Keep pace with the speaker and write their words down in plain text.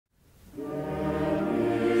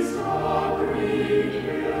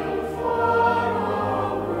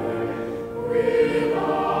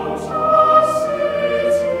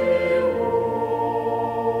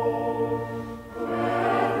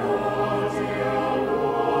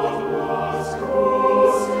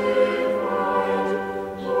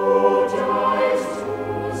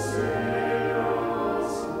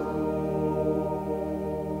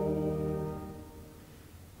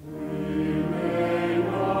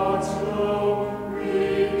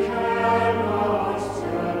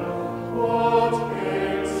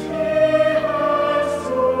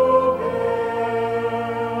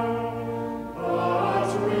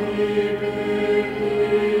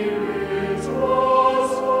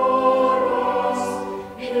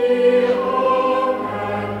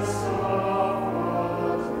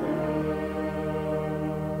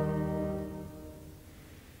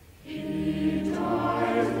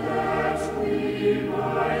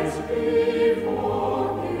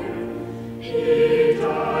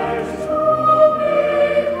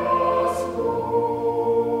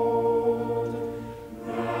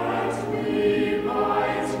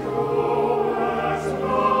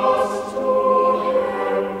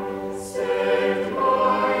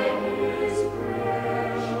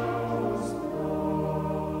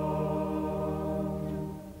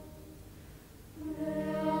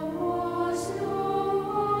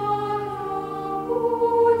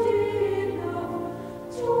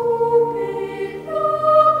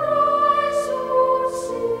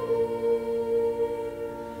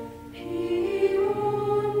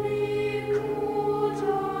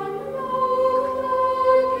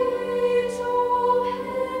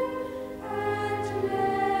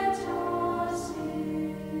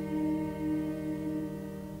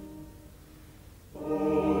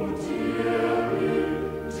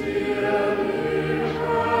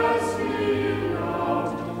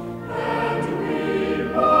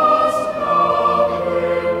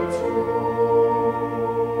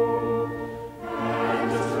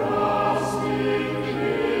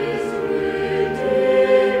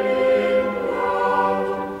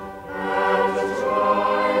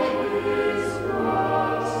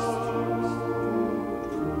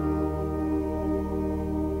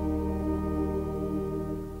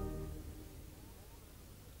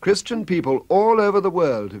Christian people all over the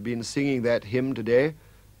world have been singing that hymn today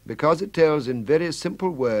because it tells in very simple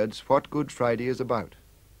words what Good Friday is about.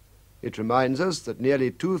 It reminds us that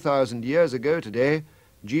nearly 2,000 years ago today,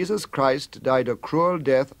 Jesus Christ died a cruel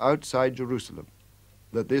death outside Jerusalem,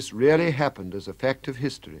 that this really happened as a fact of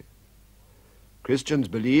history. Christians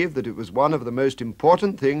believe that it was one of the most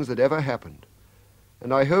important things that ever happened,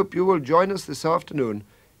 and I hope you will join us this afternoon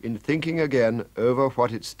in thinking again over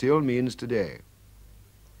what it still means today.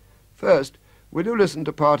 First, will you listen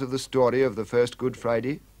to part of the story of the first Good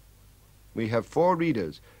Friday? We have 4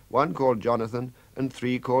 readers, 1 called Jonathan and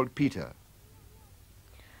 3 called Peter.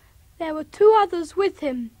 There were 2 others with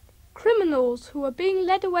him, criminals who were being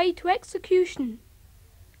led away to execution.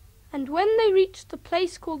 And when they reached the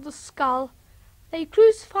place called the Skull, they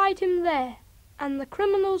crucified him there, and the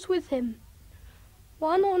criminals with him,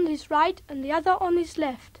 one on his right and the other on his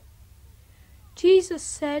left. Jesus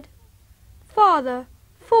said, "Father,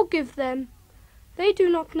 forgive them. They do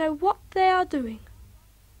not know what they are doing."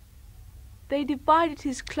 They divided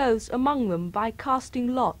his clothes among them by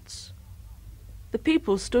casting lots. The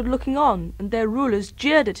people stood looking on, and their rulers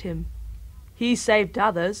jeered at him. "He saved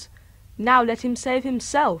others. Now let him save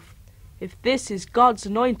himself, if this is God's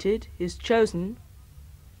anointed, his chosen."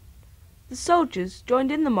 The soldiers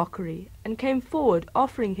joined in the mockery and came forward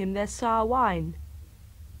offering him their sour wine.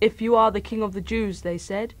 "If you are the King of the Jews," they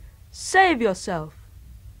said, "save yourself."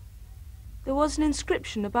 There was an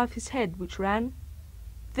inscription above his head which ran,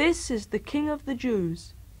 "This is the King of the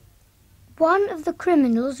Jews." One of the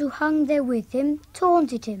criminals who hung there with him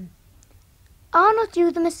taunted him. "Are not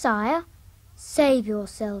you the Messiah? Save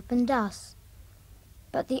yourself and us."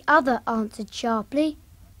 But the other answered sharply,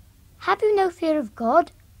 "Have you no fear of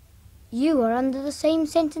God? You are under the same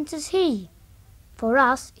sentence as he. For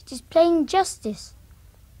us it is plain justice.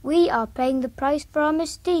 We are paying the price for our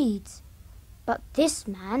misdeeds. But this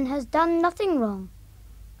man has done nothing wrong."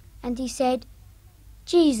 And he said,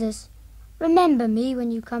 "Jesus, remember me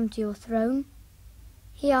when you come to your throne."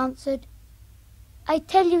 He answered, "I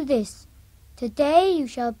tell you this, today you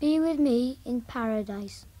shall be with me in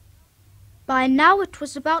paradise." By now it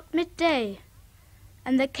was about midday,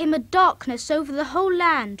 and there came a darkness over the whole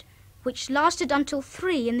land, which lasted until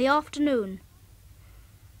 3 in the afternoon.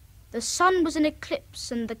 The sun was in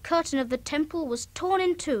eclipse, and the curtain of the temple was torn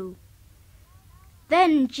in 2.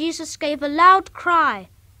 Then Jesus gave a loud cry,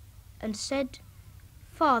 and said,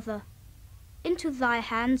 "Father, into thy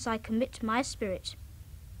hands I commit my spirit."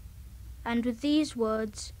 And with these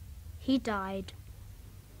words he died.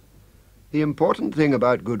 The important thing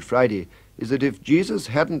about Good Friday is that if Jesus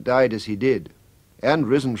hadn't died as he did, and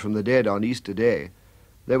risen from the dead on Easter Day,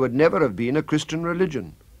 there would never have been a Christian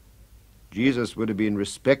religion. Jesus would have been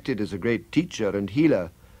respected as a great teacher and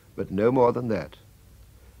healer, but no more than that.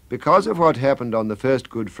 Because of what happened on the first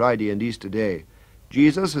Good Friday and Easter Day,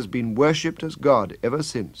 Jesus has been worshipped as God ever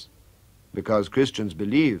since, because Christians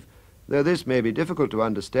believe, though this may be difficult to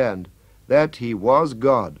understand, that he was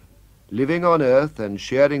God, living on earth and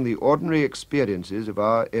sharing the ordinary experiences of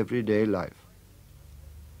our everyday life.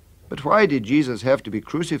 But why did Jesus have to be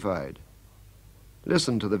crucified?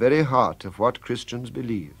 Listen to the very heart of what Christians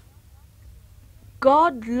believe.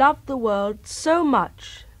 God loved the world so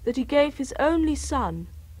much that he gave his only Son,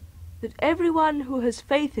 that everyone who has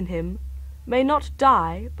faith in him may not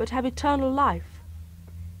die but have eternal life.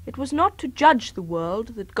 It was not to judge the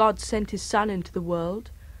world that God sent his Son into the world,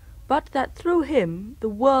 but that through him the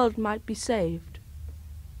world might be saved.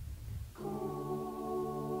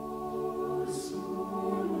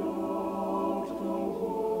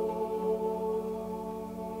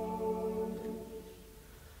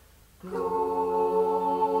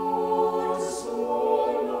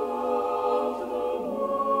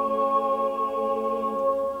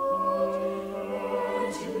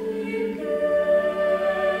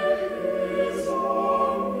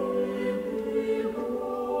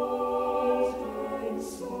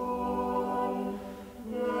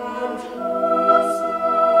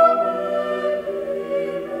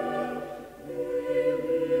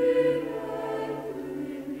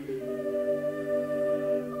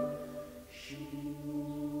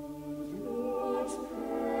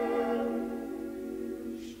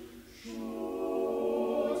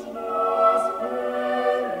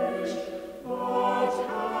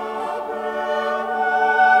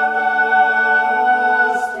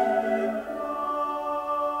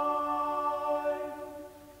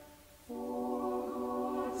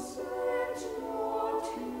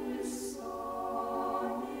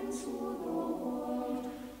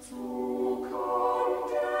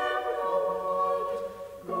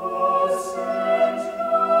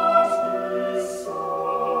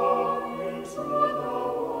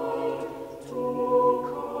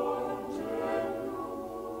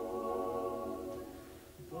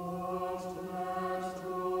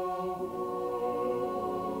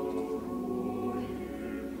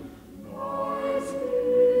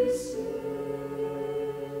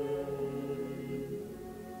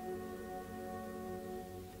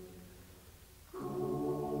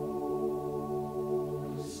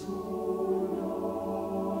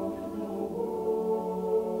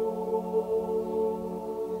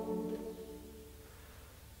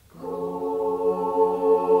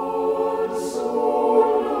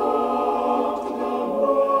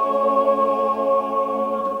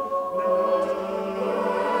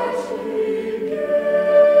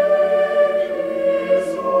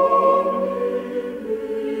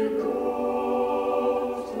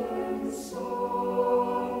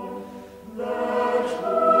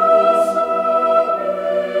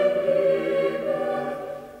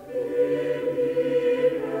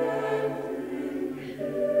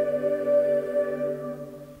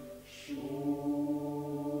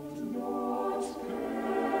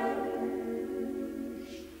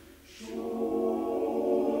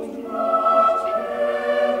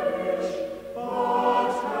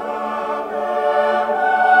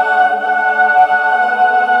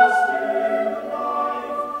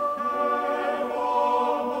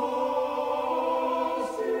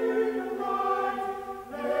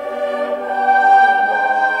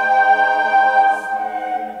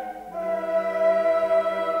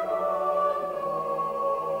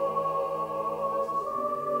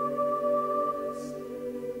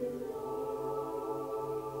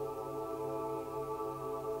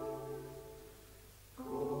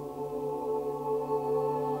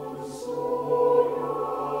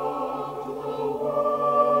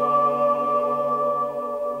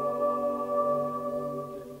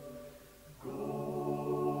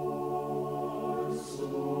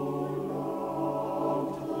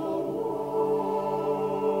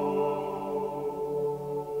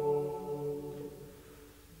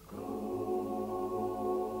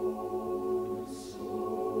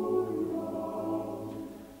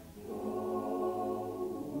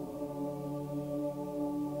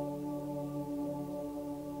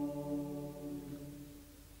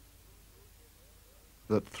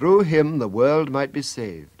 that through him the world might be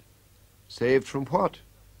saved. Saved from what?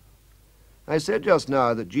 I said just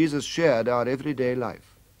now that Jesus shared our everyday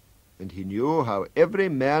life, and he knew how every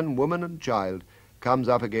man, woman, and child comes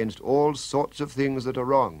up against all sorts of things that are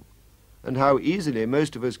wrong, and how easily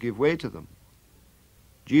most of us give way to them.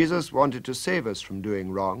 Jesus wanted to save us from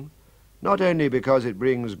doing wrong, not only because it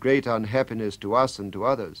brings great unhappiness to us and to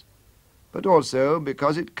others, but also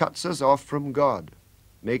because it cuts us off from God,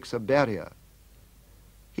 makes a barrier.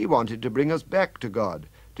 He wanted to bring us back to God,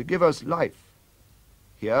 to give us life.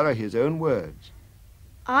 Here are his own words.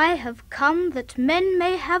 I have come that men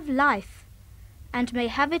may have life, and may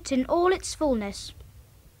have it in all its fullness.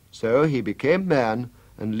 So he became man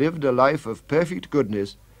and lived a life of perfect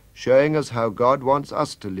goodness, showing us how God wants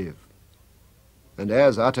us to live. And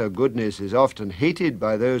as utter goodness is often hated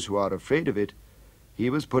by those who are afraid of it, he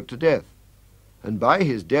was put to death. And by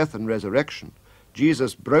his death and resurrection,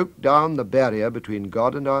 Jesus broke down the barrier between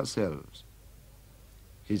God and ourselves.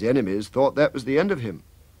 His enemies thought that was the end of him,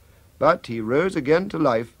 but he rose again to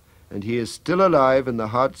life, and he is still alive in the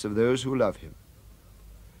hearts of those who love him.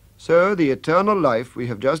 So the eternal life we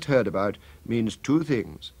have just heard about means two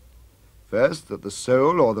things. First, that the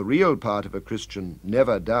soul or the real part of a Christian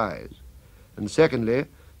never dies, and secondly,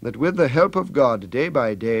 that with the help of God day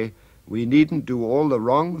by day, we needn't do all the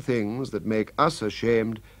wrong things that make us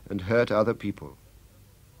ashamed and hurt other people.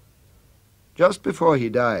 Just before he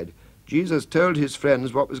died, Jesus told his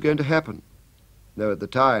friends what was going to happen, though at the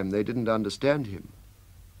time they didn't understand him.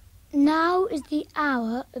 Now is the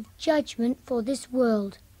hour of judgment for this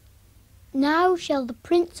world. Now shall the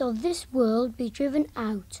prince of this world be driven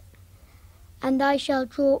out, and I shall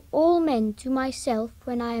draw all men to myself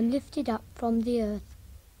when I am lifted up from the earth.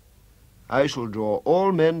 I shall draw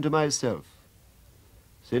all men to myself.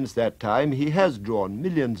 Since that time he has drawn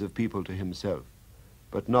millions of people to himself,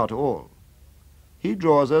 but not all. He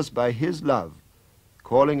draws us by his love,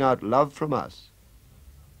 calling out love from us.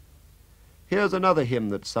 Here's another hymn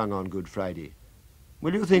that's sung on Good Friday.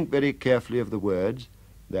 Will you think very carefully of the words?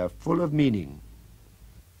 They're full of meaning.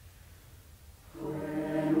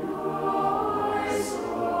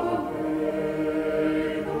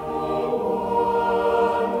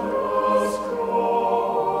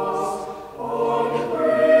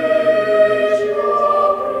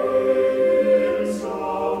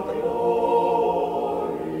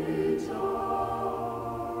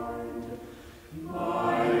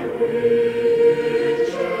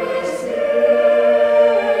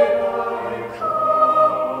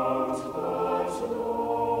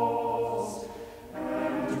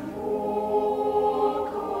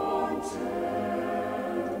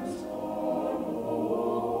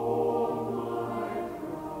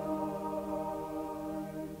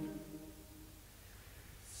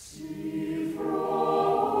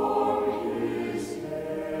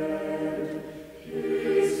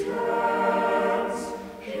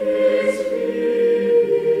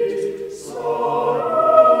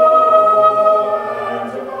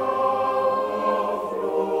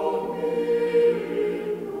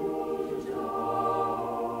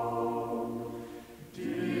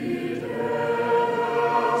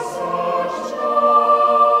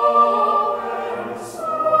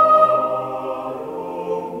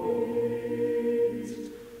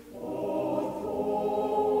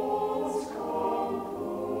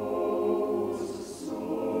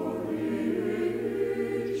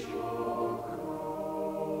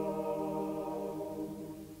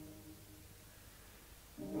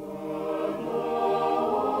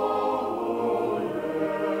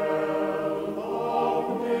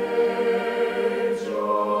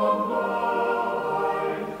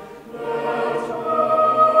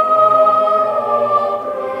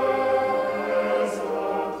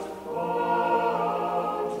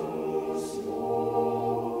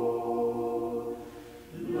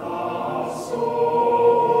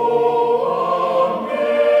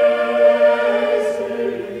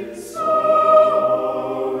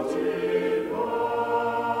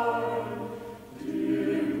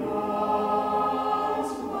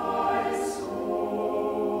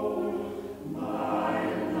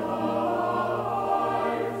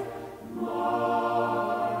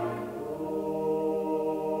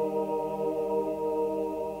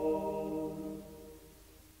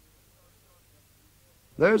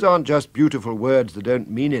 Those aren't just beautiful words that don't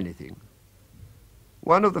mean anything.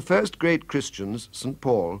 One of the first great Christians, St.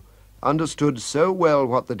 Paul, understood so well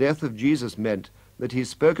what the death of Jesus meant that he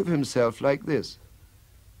spoke of himself like this.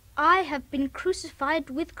 I have been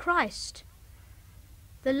crucified with Christ.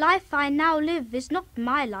 The life I now live is not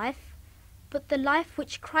my life, but the life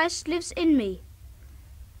which Christ lives in me.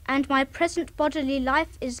 And my present bodily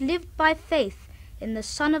life is lived by faith in the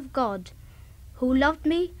Son of God, who loved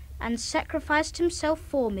me and sacrificed himself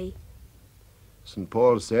for me. St.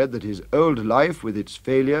 Paul said that his old life with its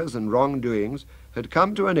failures and wrongdoings had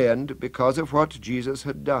come to an end because of what Jesus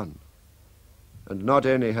had done. And not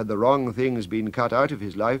only had the wrong things been cut out of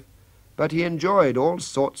his life, but he enjoyed all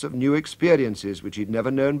sorts of new experiences which he'd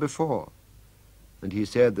never known before. And he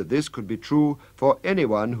said that this could be true for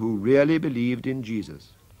anyone who really believed in Jesus.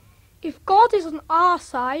 If God is on our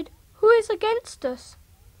side, who is against us?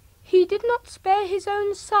 He did not spare his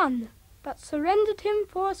own Son, but surrendered him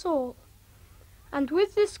for us all. And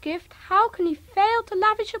with this gift, how can he fail to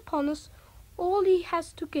lavish upon us all he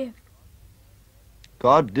has to give?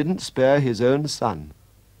 God didn't spare his own Son.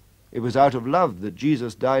 It was out of love that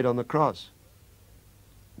Jesus died on the cross.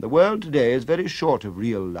 The world today is very short of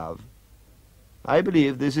real love. I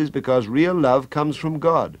believe this is because real love comes from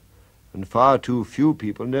God, and far too few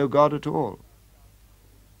people know God at all.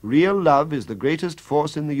 Real love is the greatest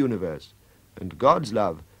force in the universe, and God's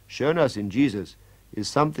love, shown us in Jesus, is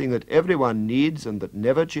something that everyone needs and that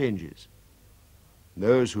never changes.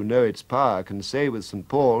 Those who know its power can say with St.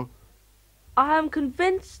 Paul, I am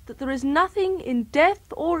convinced that there is nothing in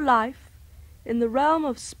death or life, in the realm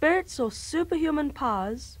of spirits or superhuman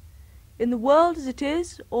powers, in the world as it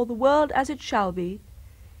is or the world as it shall be,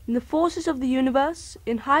 in the forces of the universe,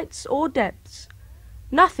 in heights or depths,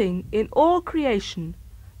 nothing in all creation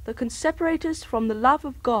that can separate us from the love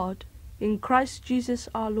of God in Christ Jesus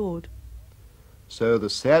our Lord. So the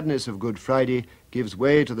sadness of Good Friday gives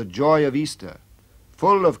way to the joy of Easter,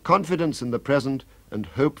 full of confidence in the present and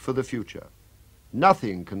hope for the future.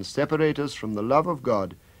 Nothing can separate us from the love of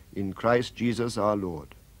God in Christ Jesus our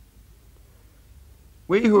Lord.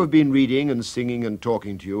 We who have been reading and singing and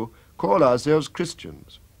talking to you call ourselves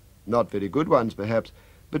Christians. Not very good ones, perhaps,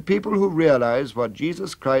 but people who realize what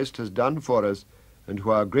Jesus Christ has done for us and who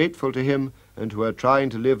are grateful to him and who are trying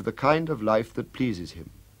to live the kind of life that pleases him.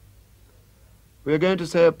 We are going to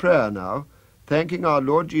say a prayer now, thanking our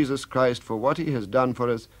Lord Jesus Christ for what he has done for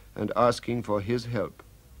us and asking for his help.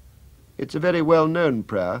 It's a very well-known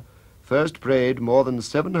prayer, first prayed more than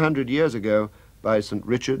 700 years ago by St.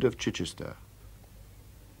 Richard of Chichester.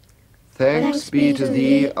 Thanks be to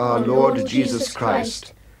thee, our Lord Jesus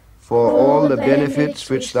Christ, for all the benefits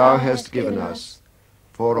which thou hast given us,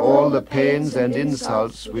 for all the pains and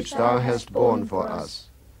insults which thou hast borne for us.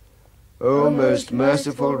 O most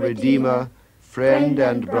merciful Redeemer, friend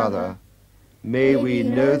and brother, may we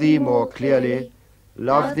know thee more clearly,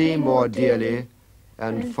 love thee more dearly,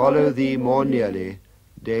 and follow thee more nearly,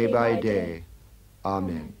 day by day.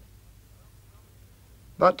 Amen.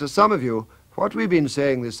 But to some of you, what we've been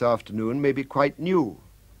saying this afternoon may be quite new.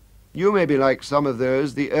 You may be like some of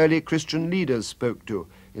those the early Christian leaders spoke to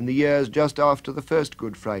in the years just after the first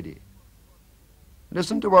Good Friday.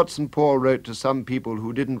 Listen to what St. Paul wrote to some people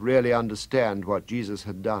who didn't really understand what Jesus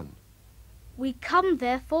had done. We come,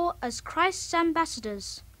 therefore, as Christ's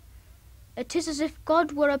ambassadors. It is as if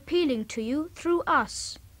God were appealing to you through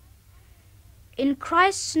us. In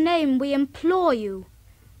Christ's name we implore you,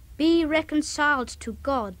 be reconciled to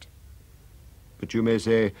God. But you may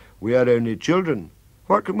say, we are only children.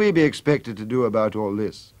 What can we be expected to do about all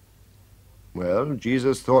this? Well,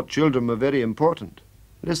 Jesus thought children were very important.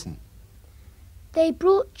 Listen. They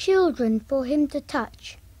brought children for him to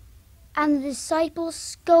touch, and the disciples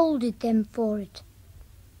scolded them for it.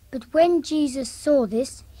 But when Jesus saw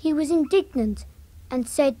this, he was indignant, and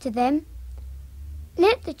said to them,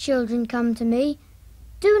 Let the children come to me,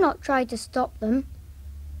 do not try to stop them,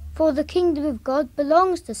 for the kingdom of God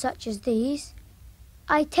belongs to such as these.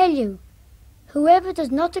 I tell you, whoever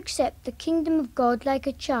does not accept the kingdom of God like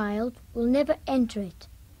a child will never enter it.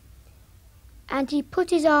 And he put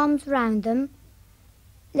his arms round them,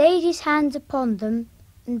 laid his hands upon them,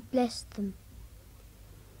 and blessed them.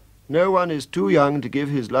 No one is too young to give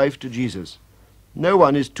his life to Jesus. No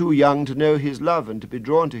one is too young to know his love and to be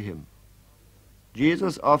drawn to him.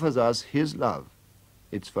 Jesus offers us his love.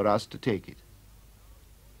 It's for us to take it.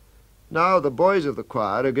 Now the boys of the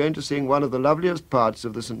choir are going to sing one of the loveliest parts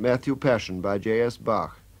of the St. Matthew Passion by J.S.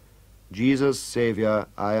 Bach, Jesus, Saviour,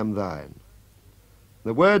 I am thine.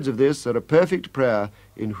 The words of this are a perfect prayer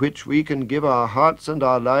in which we can give our hearts and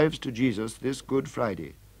our lives to Jesus this Good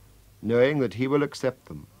Friday, knowing that he will accept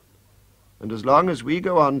them. And as long as we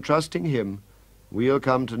go on trusting him, we'll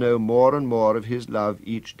come to know more and more of his love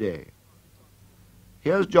each day.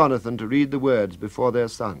 Here's Jonathan to read the words before they're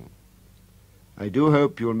sung. I do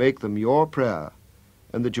hope you'll make them your prayer,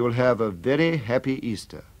 and that you'll have a very happy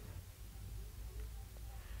Easter.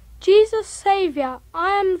 Jesus, Saviour,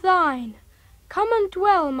 I am thine. Come and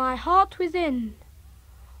dwell my heart within.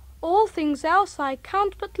 All things else I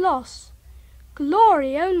count but loss,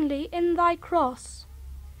 glory only in thy cross.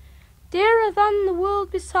 Dearer than the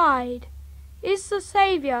world beside is the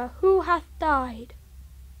Saviour who hath died.